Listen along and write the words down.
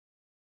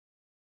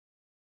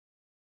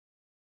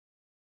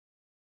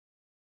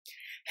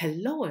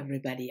Hello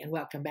everybody and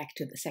welcome back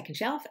to the second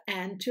shelf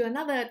and to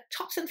another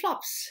tops and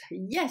flops.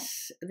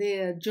 Yes,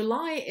 the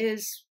July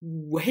is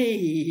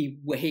way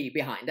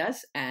behind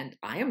us and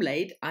I am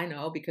late, I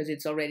know, because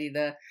it's already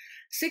the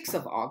 6th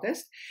of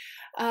August,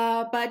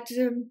 but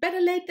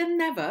better late than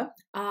never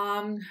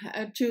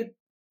to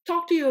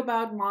talk to you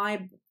about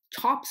my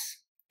tops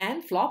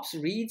and flops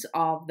reads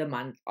of the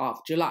month of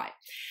July.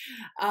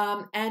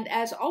 And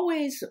as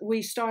always,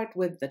 we start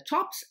with the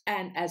tops,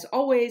 and as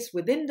always,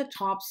 within the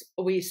tops,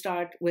 we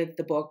start with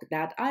the book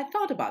that I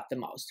thought about the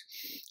most.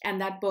 And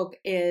that book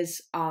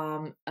is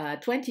a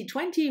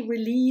 2020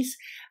 release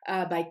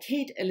by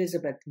Kate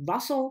Elizabeth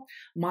Russell,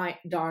 My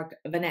Dark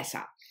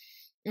Vanessa.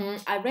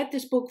 I read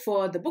this book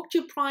for the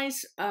BookTube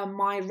Prize.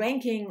 My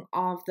ranking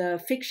of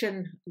the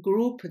fiction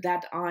group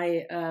that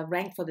I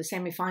ranked for the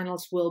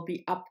semifinals will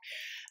be up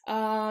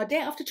day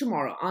after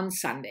tomorrow on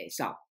Sunday.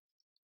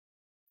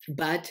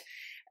 But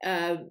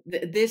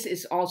this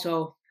is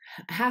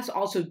has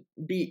also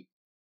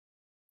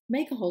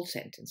make a whole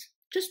sentence.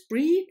 Just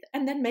breathe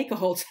and then make a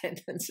whole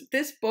sentence.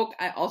 This book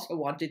I also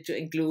wanted to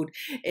include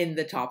in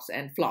the tops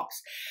and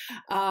flops.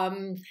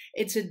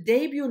 It's a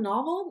debut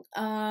novel.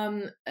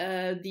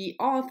 The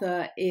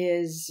author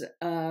was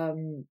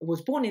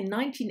born in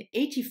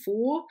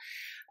 1984.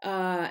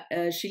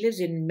 She lives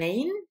in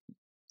Maine,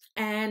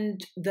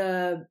 and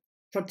the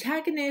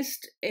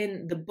protagonist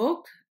in the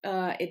book,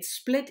 it's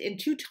split in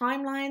two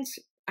timelines.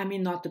 I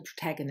mean, not the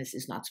protagonist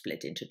is not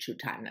split into two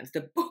timelines.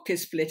 The book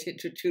is split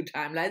into two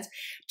timelines,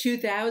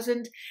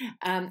 2000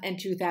 and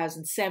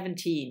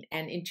 2017.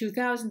 And in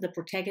 2000, the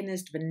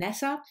protagonist,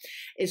 Vanessa,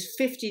 is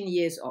 15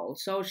 years old.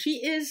 So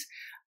she is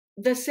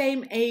the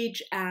same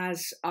age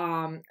as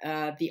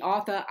the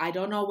author. I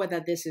don't know whether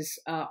this is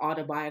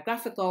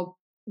autobiographical.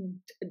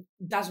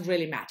 Doesn't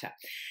really matter.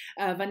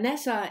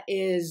 Vanessa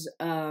is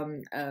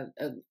an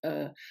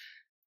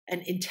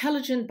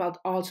intelligent but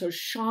also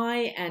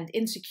shy and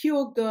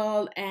insecure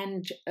girl,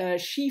 and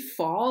she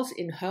falls,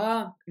 in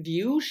her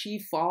view, she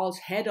falls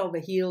head over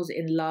heels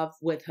in love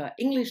with her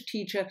English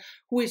teacher,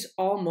 who is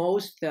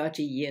almost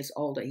 30 years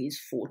older.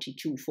 He's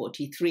 42,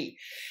 43.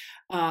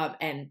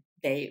 And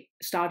they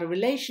start a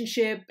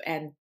relationship,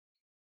 and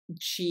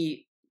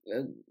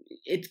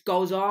it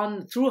goes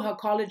on through her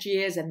college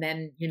years, and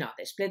then,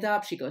 they split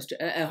up. She goes to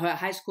her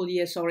high school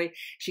year,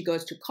 she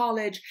goes to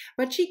college,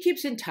 but she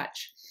keeps in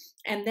touch.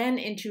 And then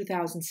in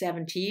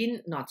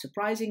 2017, not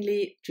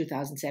surprisingly,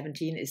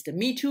 2017 is the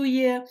Me Too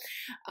year.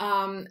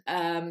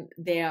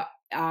 There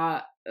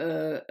are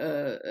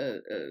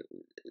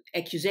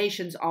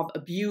accusations of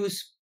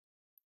abuse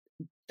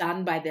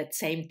done by that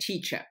same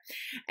teacher.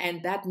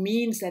 And that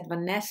means that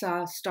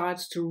Vanessa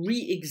starts to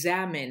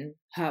re-examine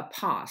her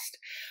past.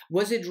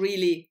 Was it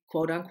really,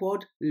 quote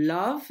unquote,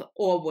 love,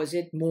 or was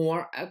it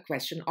more a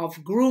question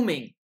of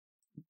grooming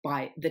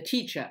by the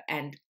teacher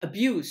and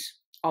abuse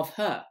of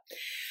her?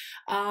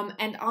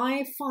 And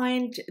I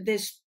find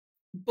this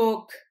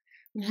book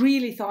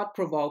really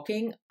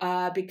thought-provoking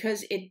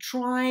because it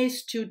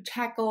tries to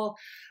tackle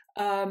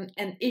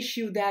an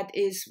issue that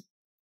is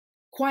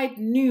quite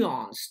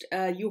nuanced.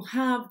 You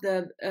have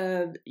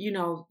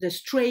the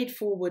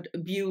straightforward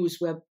abuse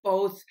where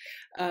both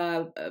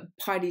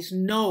parties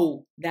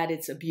know that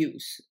it's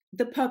abuse.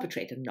 The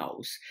perpetrator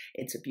knows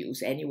it's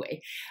abuse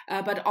anyway,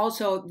 but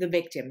also the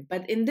victim.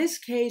 But in this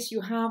case,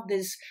 you have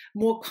this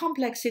more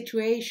complex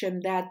situation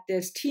that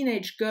this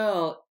teenage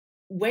girl,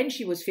 when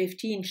she was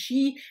 15,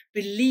 she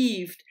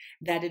believed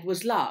that it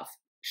was love.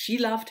 She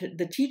loved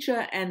the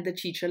teacher and the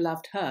teacher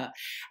loved her.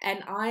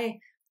 And I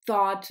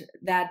thought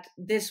that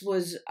this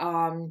was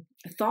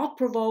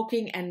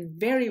thought-provoking and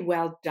very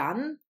well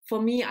done. For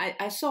me,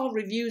 I saw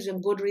reviews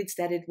on Goodreads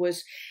that it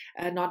was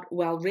not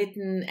well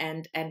written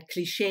and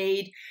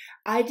cliched.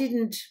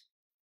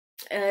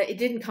 It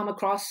didn't come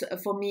across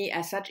for me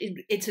as such.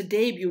 It's a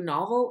debut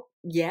novel,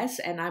 yes,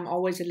 and I'm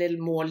always a little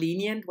more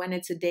lenient when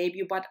it's a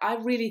debut, but I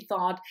really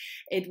thought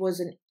it was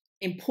an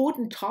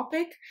important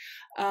topic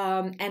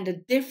and a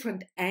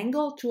different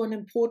angle to an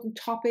important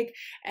topic,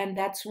 and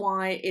that's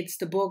why it's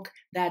the book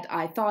that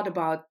I thought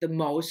about the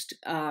most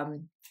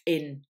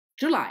in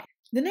July.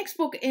 The next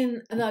book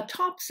in the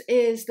tops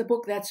is the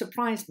book that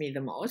surprised me the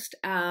most,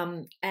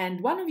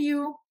 and one of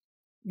you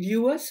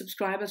viewers,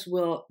 subscribers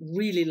will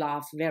really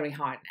laugh very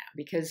hard now,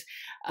 because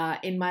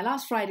in my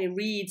last Friday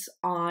reads,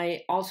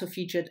 I also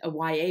featured a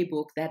YA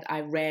book that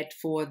I read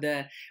for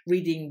the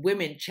Reading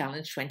Women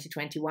Challenge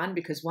 2021,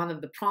 because one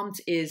of the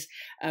prompts is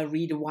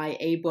read a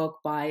YA book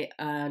by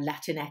a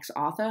Latinx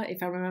author,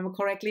 if I remember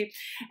correctly.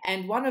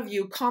 And one of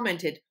you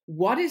commented,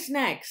 "What is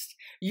next?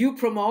 You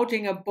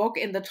promoting a book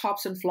in the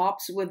tops and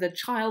flops with a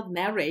child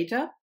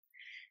narrator?"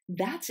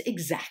 That's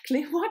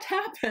exactly what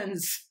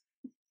happens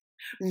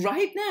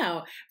right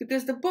now,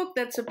 because the book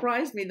that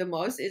surprised me the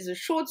most is a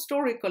short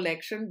story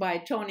collection by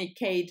Toni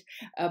Cade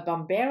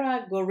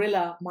Bambara,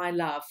 Gorilla, My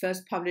Love,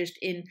 first published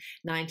in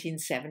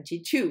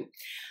 1972.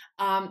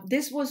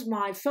 This was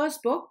my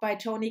first book by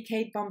Toni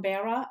Cade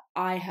Bambara.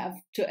 I have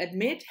to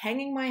admit,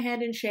 hanging my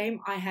head in shame,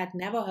 I had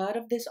never heard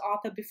of this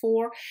author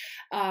before.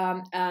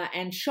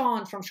 And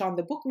Shawn from Shawn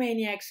the Book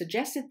Maniac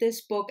suggested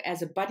this book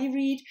as a buddy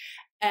read,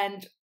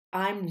 and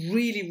I'm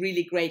really,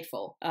 really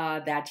grateful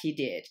that he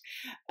did.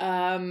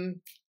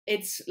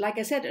 It's, like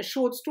I said, a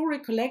short story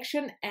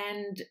collection,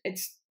 and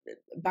it's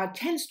about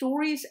 10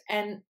 stories,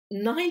 and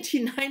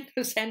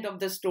 99% of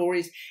the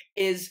stories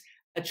is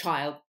a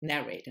child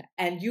narrator.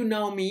 And you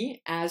know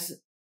me, as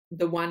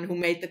the one who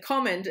made the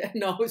comment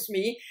knows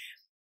me,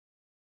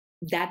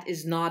 that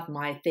is not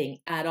my thing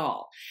at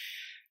all.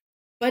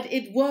 But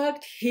it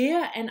worked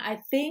here, and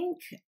I think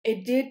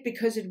it did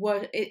because it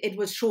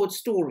was short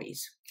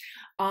stories.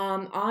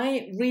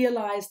 I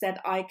realized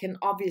that I can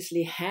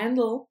obviously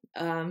handle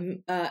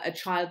a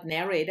child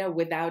narrator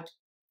without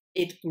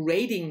it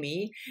grading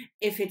me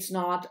if it's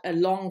not a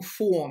long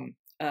form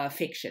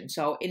fiction.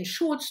 So in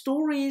short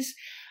stories,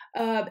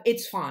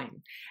 it's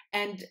fine.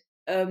 And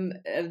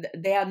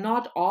they are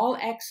not all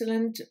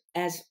excellent.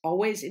 As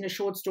always in a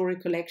short story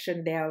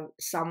collection, there are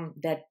some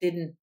that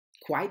didn't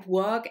quite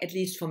work, at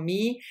least for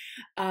me.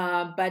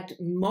 But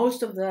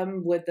most of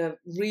them with a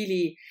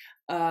really,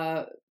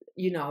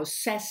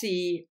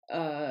 sassy,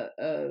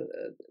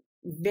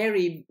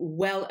 very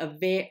well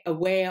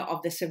aware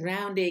of the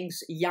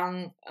surroundings,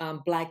 young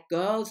Black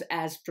girls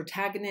as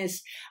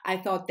protagonists. I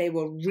thought they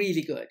were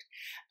really good.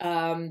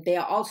 They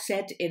are all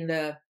set in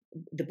the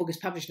book is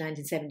published in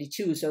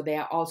 1972, so they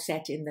are all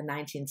set in the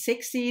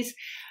 1960s,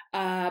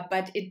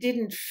 but it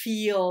didn't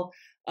feel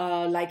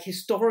like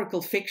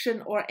historical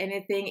fiction or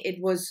anything. It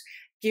was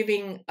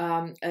giving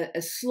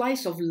a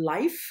slice of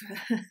life,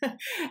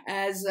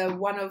 as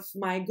one of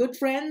my good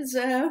friends,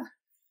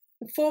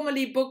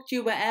 formerly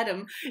booktuber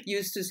Adam,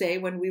 used to say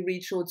when we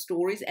read short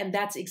stories, and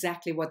that's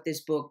exactly what this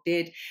book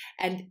did.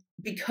 And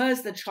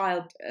because the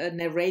child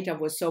narrator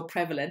was so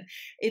prevalent,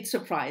 it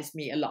surprised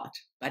me a lot,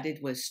 but it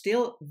was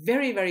still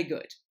very, very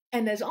good.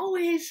 And as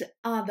always,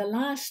 the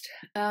last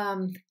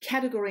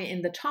category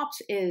in the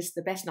tops is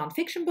the best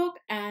nonfiction book,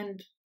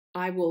 and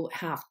I will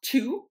have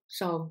two.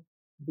 So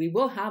we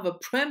will have a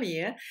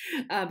premiere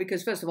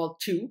because, first of all,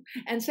 two.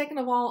 And second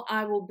of all,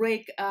 I will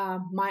break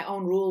my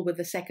own rule with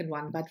the second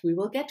one, but we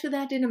will get to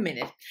that in a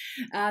minute.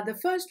 The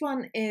first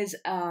one is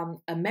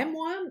a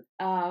memoir,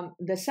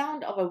 The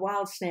Sound of a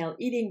Wild Snail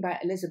Eating by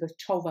Elizabeth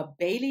Tover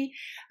Bailey,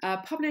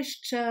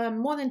 published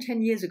more than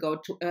 10 years ago,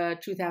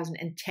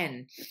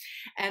 2010.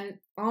 And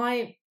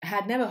I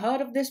had never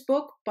heard of this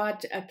book,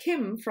 but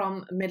Kim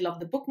from Middle of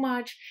the Book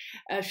March,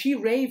 she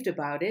raved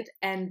about it,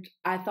 and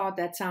I thought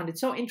that sounded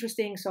so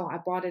interesting, so I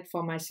bought it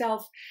for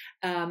myself,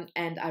 and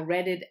I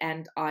read it,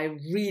 and I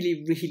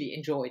really, really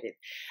enjoyed it.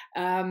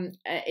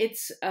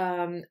 It's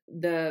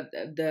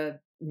the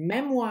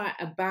memoir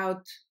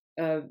about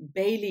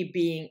Bailey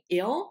being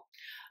ill,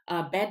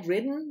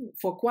 bedridden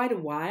for quite a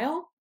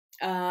while.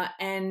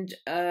 And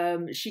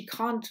she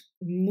can't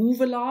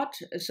move a lot,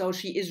 so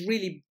she is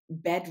really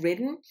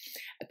bedridden,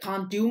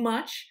 can't do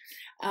much.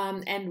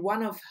 And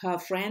one of her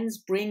friends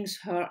brings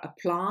her a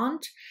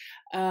plant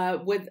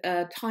with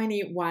a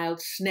tiny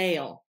wild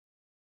snail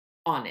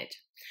on it.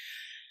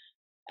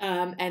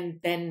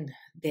 And then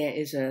there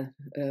is a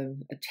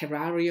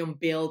terrarium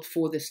built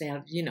for the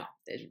snail,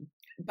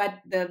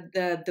 But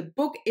the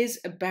book is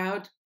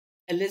about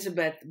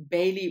Elizabeth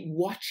Bailey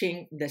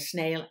watching the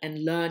snail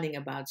and learning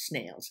about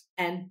snails.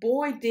 And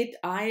boy, did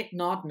I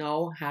not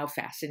know how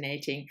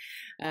fascinating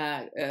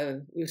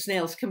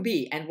snails can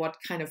be and what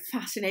kind of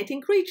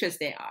fascinating creatures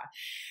they are.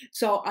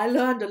 So I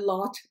learned a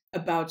lot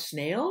about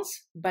snails,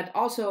 but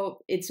also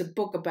it's a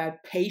book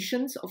about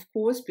patience, of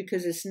course,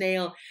 because a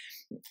snail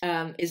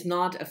is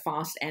not a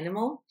fast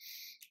animal.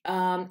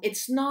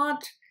 It's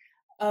not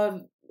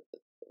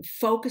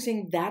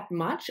focusing that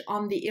much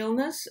on the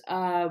illness.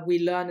 We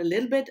learn a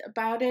little bit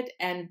about it,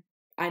 and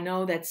I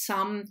know that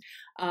some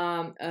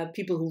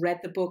people who read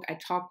the book I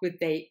talked with,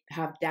 they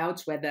have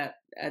doubts whether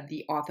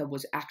the author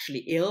was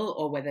actually ill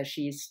or whether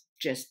she's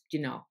just,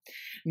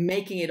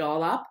 making it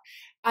all up.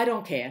 I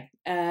don't care.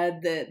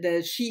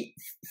 She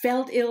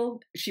felt ill,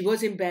 she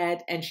was in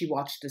bed, and she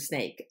watched the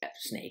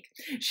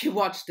She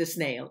watched the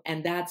snail,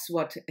 and that's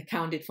what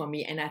accounted for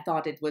me. And I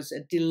thought it was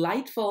a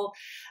delightful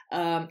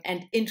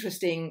and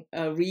interesting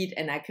read,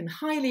 and I can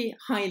highly,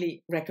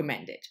 highly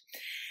recommend it.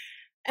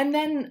 And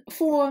then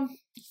for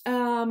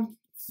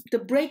the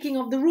breaking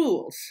of the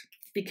rules,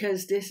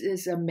 because this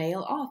is a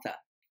male author.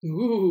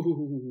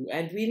 Ooh,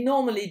 and we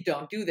normally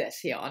don't do this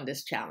here on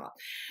this channel.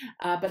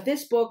 But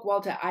this book,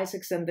 Walter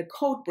Isaacson, The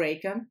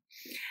Codebreaker,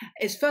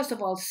 is first of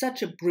all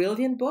such a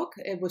brilliant book.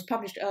 It was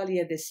published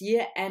earlier this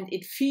year, and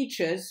it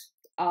features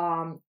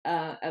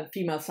a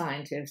female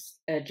scientist,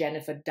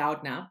 Jennifer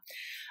Doudna,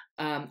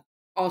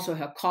 also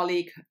her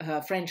colleague,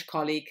 her French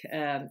colleague,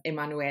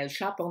 Emmanuelle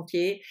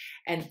Charpentier,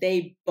 and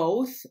they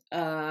both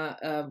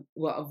were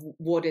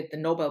awarded the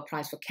Nobel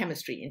Prize for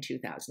Chemistry in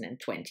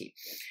 2020.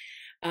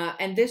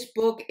 And this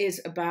book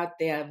is about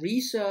their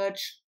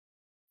research.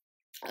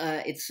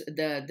 It's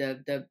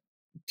the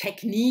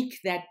technique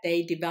that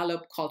they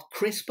developed called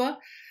CRISPR,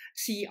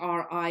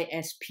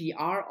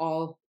 CRISPR,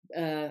 all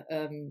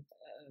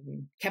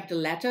capital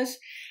letters,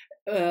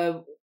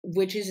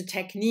 which is a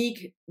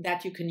technique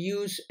that you can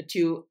use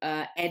to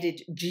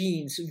edit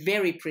genes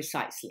very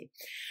precisely.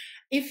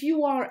 If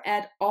you are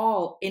at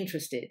all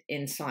interested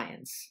in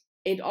science,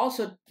 it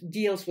also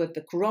deals with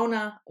the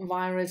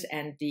coronavirus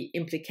and the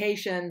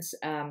implications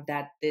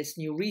that this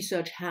new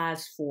research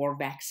has for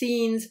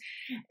vaccines.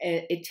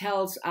 It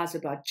tells us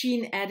about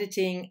gene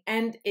editing,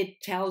 and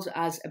it tells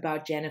us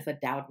about Jennifer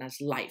Doudna's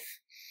life.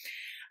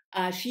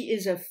 She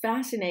is a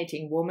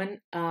fascinating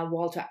woman.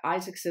 Walter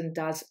Isaacson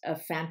does a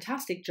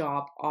fantastic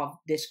job of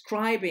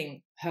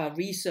describing her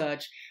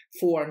research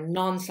for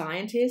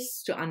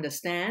non-scientists to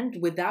understand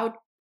without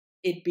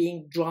it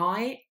being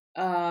dry.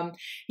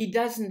 He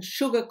doesn't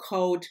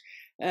sugarcoat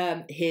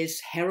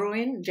his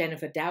heroine,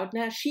 Jennifer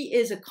Doudna. She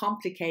is a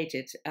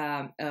complicated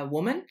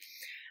woman,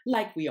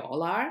 like we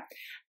all are.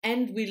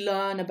 And we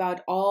learn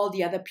about all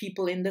the other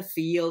people in the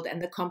field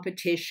and the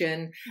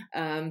competition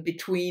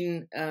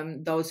between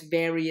those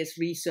various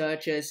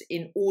researchers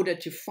in order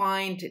to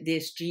find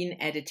this gene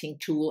editing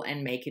tool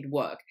and make it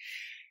work.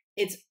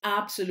 It's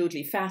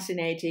absolutely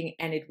fascinating,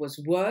 and it was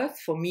worth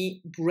for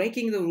me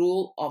breaking the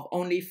rule of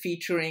only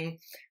featuring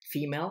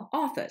female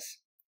authors.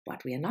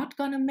 But we are not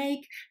going to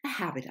make a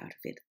habit out of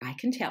it, I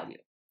can tell you.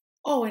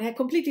 Oh, and I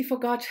completely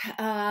forgot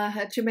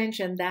to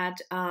mention that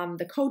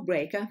the code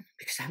breaker,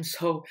 because I'm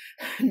so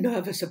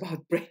nervous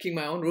about breaking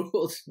my own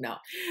rules. No,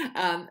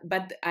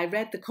 but I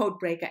read the code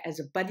breaker as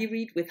a buddy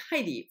read with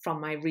Heidi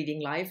from my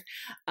reading life,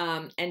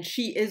 and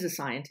she is a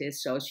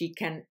scientist, so she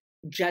can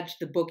judge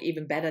the book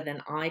even better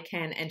than I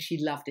can, and she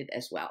loved it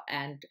as well.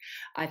 And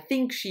I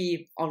think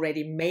she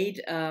already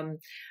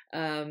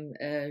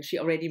she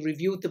already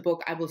reviewed the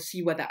book. I will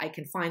see whether I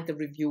can find the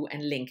review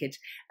and link it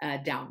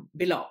down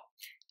below.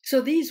 So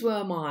these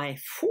were my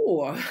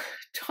 4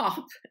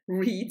 top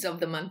reads of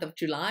the month of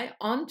July.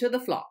 On to the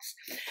flops.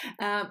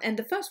 And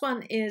the first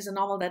one is a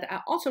novel that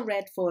I also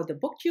read for the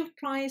BookTube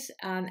Prize,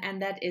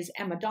 and that is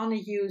Emma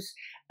Donoghue's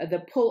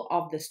The Pull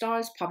of the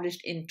Stars,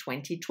 published in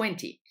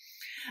 2020.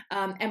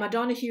 Emma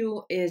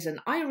Donoghue is an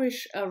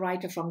Irish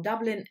writer from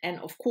Dublin, and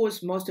of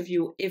course, most of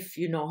you, if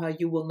you know her,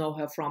 you will know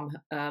her from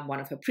one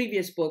of her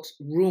previous books,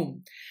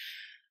 Room.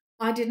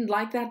 I didn't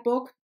like that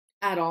book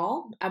at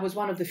all. I was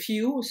one of the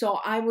few, so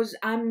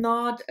I'm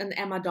not an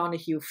Emma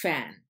Donoghue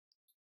fan.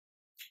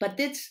 But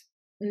this,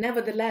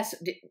 nevertheless,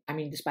 I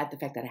mean, despite the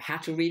fact that I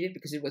had to read it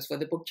because it was for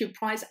the BookTube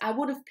Prize, I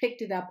would have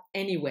picked it up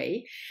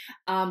anyway,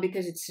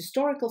 because it's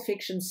historical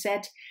fiction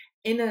set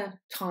in a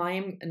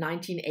time,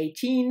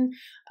 1918,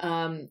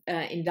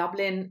 in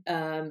Dublin,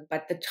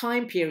 but the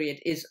time period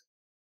is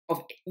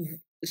of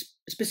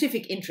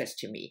specific interest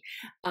to me,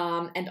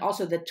 and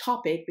also the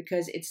topic,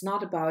 because it's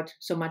not about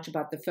so much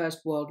about the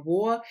First World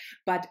War,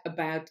 but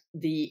about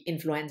the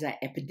influenza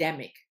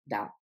epidemic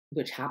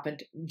which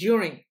happened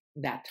during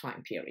that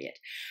time period.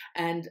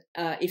 And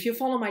if you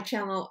follow my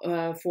channel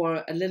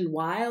for a little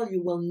while,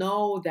 you will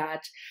know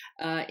that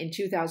in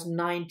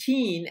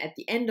 2019, at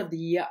the end of the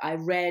year, I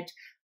read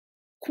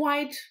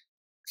quite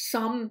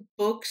some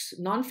books,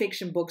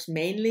 nonfiction books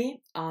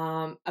mainly,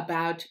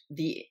 about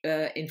the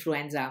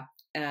influenza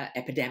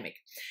epidemic,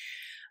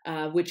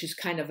 which is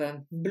kind of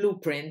a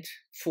blueprint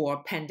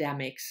for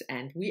pandemics.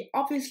 And we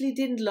obviously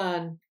didn't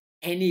learn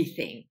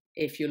anything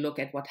if you look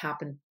at what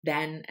happened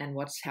then and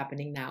what's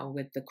happening now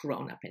with the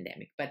corona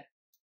pandemic. But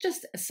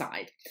just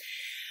aside.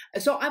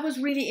 So I was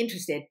really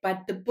interested,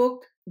 but the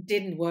book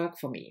didn't work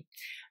for me.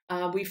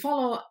 We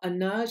follow a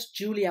nurse,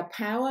 Julia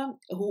Power,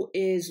 who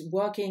is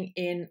working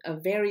in a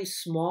very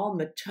small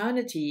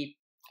maternity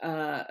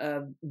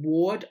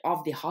ward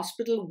of the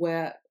hospital,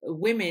 where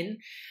women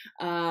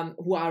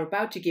who are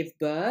about to give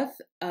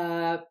birth,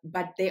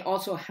 but they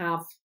also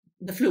have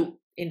the flu,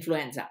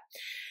 influenza.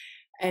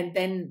 And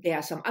then there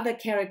are some other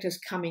characters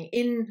coming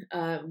in,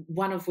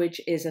 one of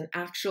which is an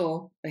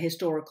actual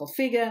historical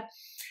figure.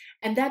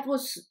 And that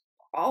was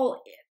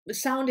all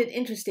sounded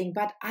interesting,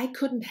 but I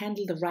couldn't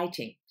handle the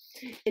writing.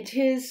 It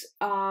is,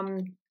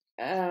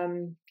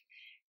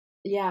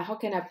 yeah, how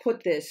can I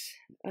put this?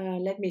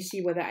 Let me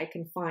see whether I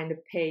can find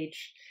a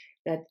page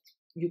that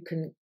you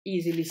can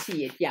easily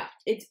see it. Yeah,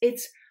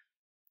 it's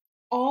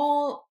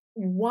all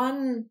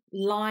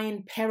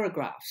one-line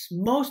paragraphs,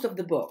 most of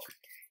the book,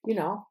 you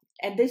know,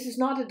 and this is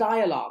not a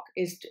dialogue,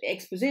 it's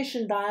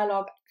exposition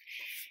dialogue.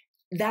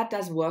 That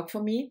doesn't work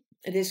for me.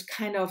 This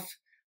kind of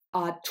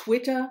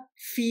Twitter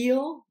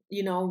feel,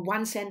 you know,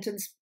 one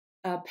sentence,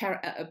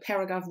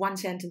 paragraph, one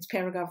sentence,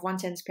 paragraph, one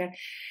sentence, paragraph.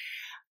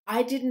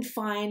 I didn't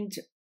find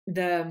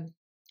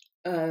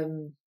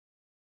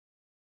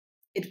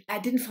I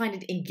didn't find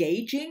it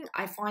engaging.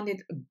 I find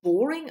it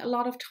boring a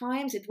lot of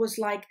times. It was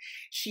like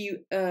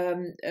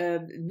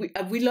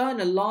we learn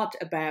a lot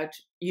about,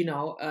 you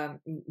know,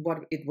 what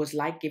it was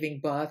like giving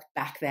birth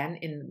back then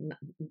in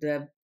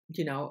the,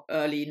 you know,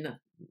 early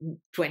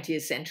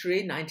 20th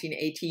century,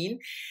 1918.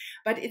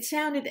 But it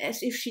sounded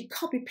as if she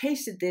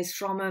copy-pasted this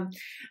from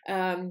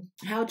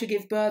How to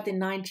Give Birth in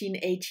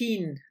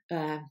 1918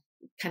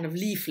 kind of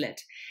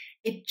leaflet.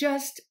 It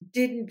just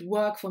didn't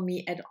work for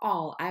me at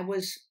all. I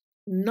was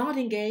not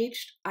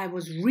engaged. I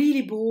was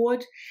really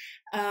bored,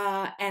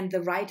 and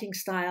the writing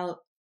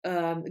style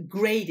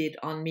graded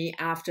on me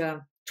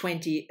after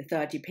 20,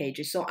 30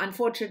 pages. So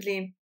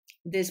unfortunately,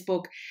 this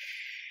book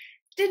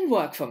didn't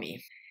work for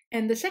me.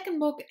 And the second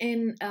book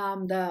in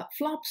the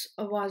flops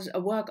was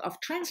a work of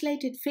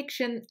translated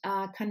fiction,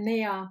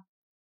 Kanae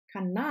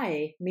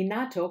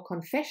Minato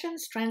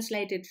Confessions,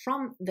 translated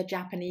from the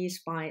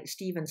Japanese by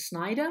Stephen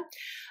Snyder,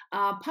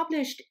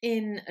 published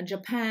in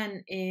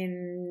Japan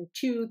in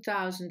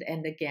 2000,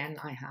 and again,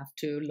 I have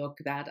to look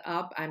that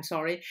up, I'm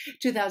sorry,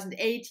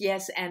 2008,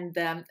 yes, and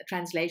the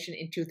translation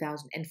in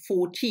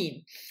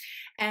 2014.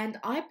 And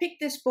I picked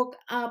this book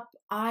up.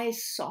 I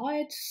saw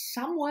it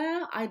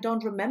somewhere. I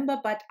don't remember,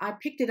 but I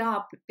picked it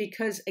up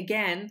because,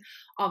 again,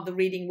 of the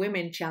Reading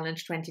Women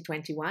Challenge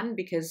 2021,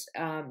 because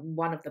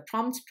one of the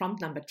prompts,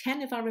 prompt number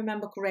 10, if I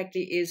remember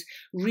correctly, is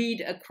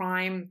read a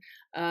crime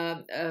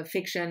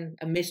fiction,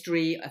 a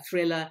mystery, a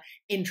thriller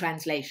in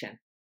translation.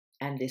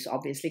 And this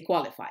obviously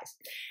qualifies.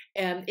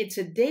 It's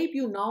a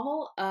debut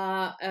novel.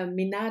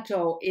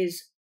 Minato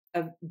is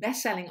a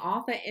best-selling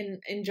author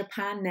in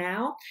Japan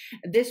now.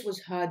 This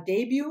was her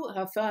debut,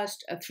 her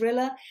first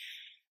thriller.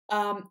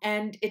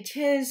 And it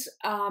is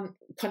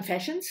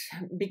Confessions,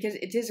 because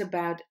it is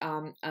about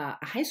a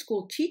high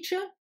school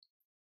teacher,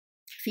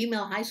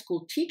 female high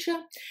school teacher,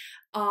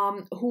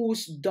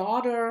 whose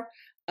daughter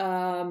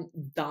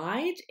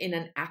died in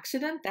an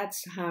accident.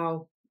 That's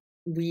how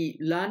we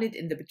learn it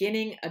in the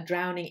beginning, a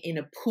drowning in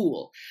a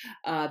pool.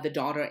 The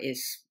daughter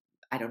is,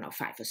 I don't know,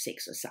 5 or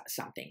 6 or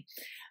something.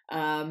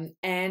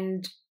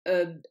 And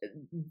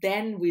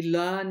then we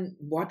learn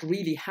what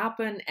really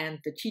happened, and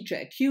the teacher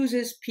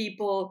accuses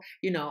people,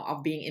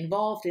 of being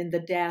involved in the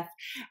death,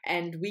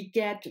 and we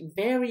get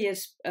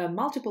various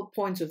multiple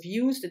points of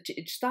views.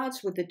 It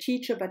starts with the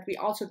teacher, but we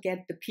also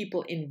get the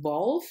people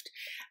involved,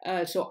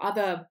 so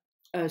other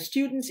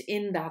students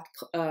in that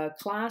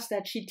class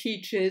that she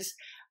teaches,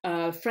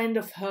 a friend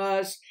of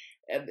hers.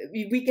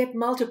 We get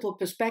multiple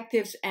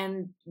perspectives,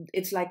 and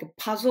it's like a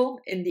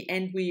puzzle. In the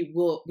end,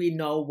 we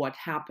know what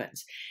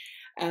happens.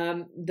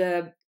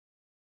 The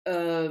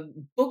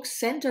book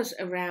centers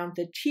around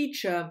the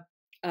teacher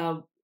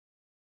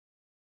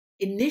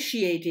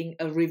initiating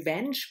a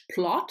revenge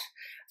plot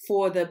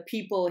for the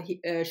people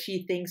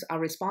she thinks are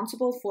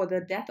responsible for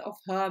the death of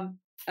her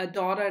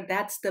daughter.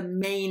 That's the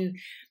main,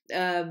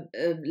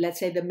 let's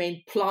say, the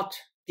main plot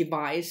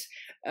device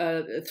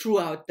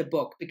throughout the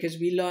book, because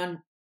we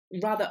learn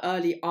rather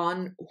early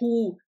on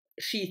who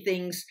she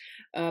thinks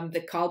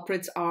the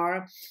culprits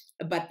are,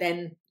 but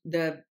then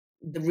the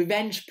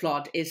revenge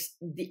plot is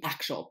the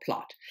actual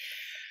plot.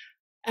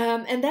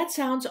 And that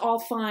sounds all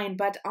fine,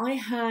 but I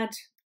had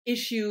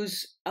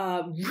issues,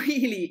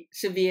 really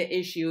severe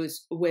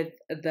issues with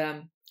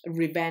the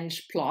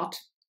revenge plot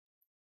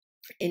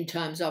in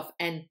terms of,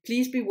 and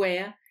please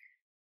beware,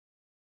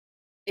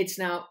 it's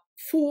now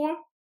 4,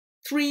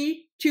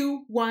 3,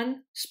 2,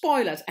 1,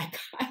 spoilers. I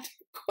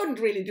couldn't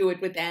really do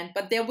it with Anne,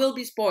 but there will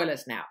be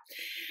spoilers now.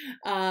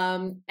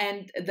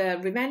 And the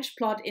revenge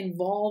plot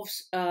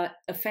involves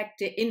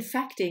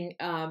infecting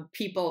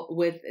people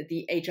with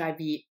the HIV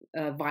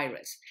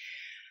virus.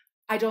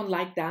 I don't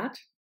like that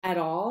at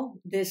all.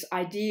 This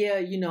idea,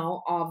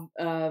 of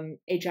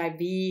HIV,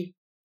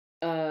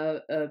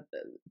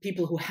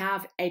 people who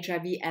have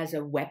HIV as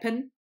a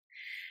weapon,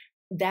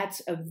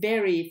 that's a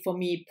very, for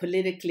me,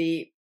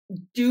 politically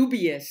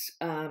dubious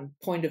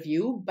point of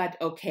view, but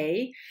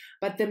okay.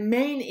 But the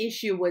main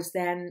issue was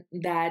then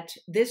that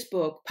this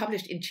book,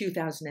 published in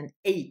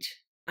 2008,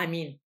 I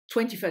mean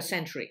 21st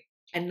century,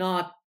 and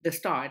not the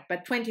start,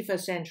 but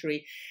 21st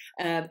century,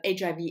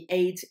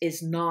 HIV/AIDS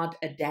is not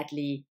a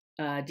deadly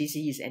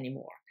disease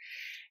anymore,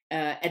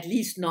 at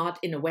least not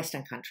in a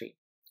Western country.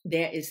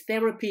 There is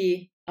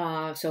therapy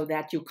so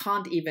that you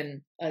can't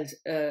even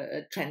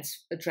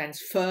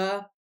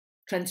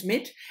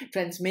transmit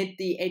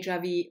the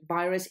HIV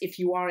virus if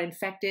you are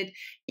infected,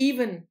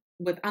 even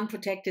with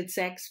unprotected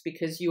sex,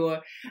 because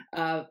your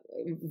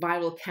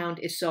viral count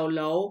is so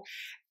low.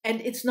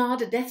 And it's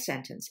not a death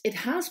sentence. It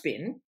has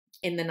been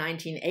in the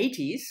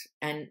 1980s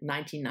and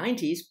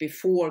 1990s,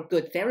 before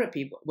good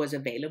therapy was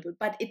available,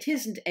 but it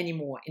isn't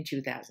anymore in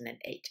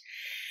 2008.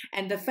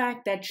 And the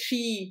fact that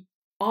she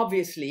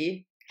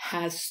obviously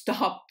has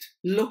stopped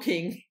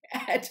looking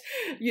at,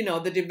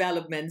 the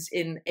developments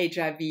in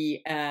HIV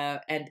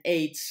and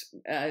AIDS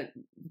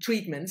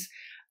treatments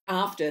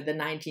after the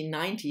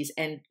 1990s,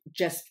 and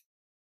just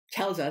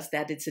tells us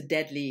that it's a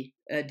deadly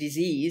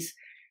disease.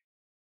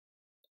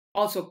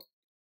 Also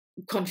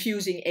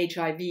confusing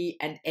HIV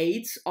and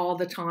AIDS all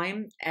the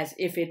time, as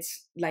if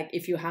it's like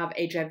if you have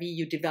HIV,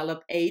 you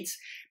develop AIDS.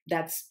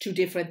 That's two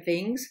different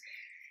things.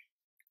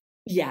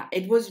 Yeah,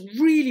 it was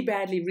really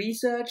badly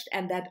researched,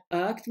 and that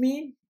irked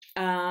me.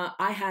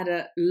 I had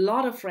a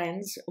lot of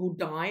friends who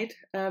died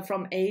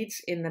from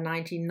AIDS in the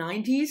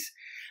 1990s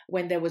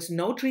when there was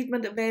no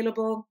treatment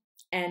available.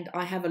 And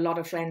I have a lot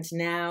of friends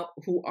now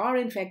who are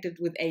infected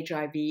with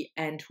HIV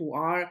and who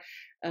are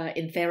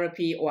in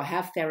therapy or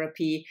have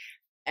therapy,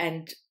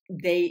 and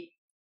they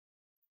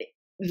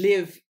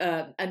live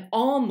an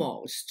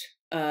almost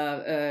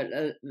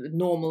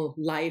normal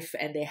life,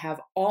 and they have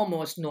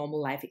almost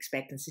normal life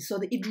expectancy. So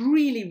it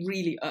really,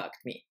 really irked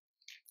me.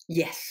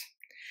 Yes.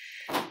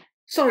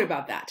 Sorry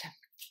about that.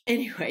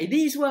 Anyway,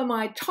 these were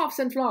my tops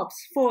and flops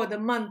for the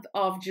month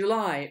of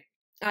July.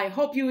 I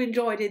hope you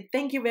enjoyed it.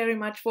 Thank you very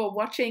much for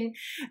watching.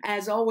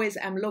 As always,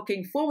 I'm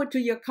looking forward to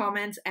your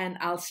comments, and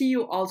I'll see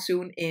you all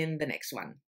soon in the next one.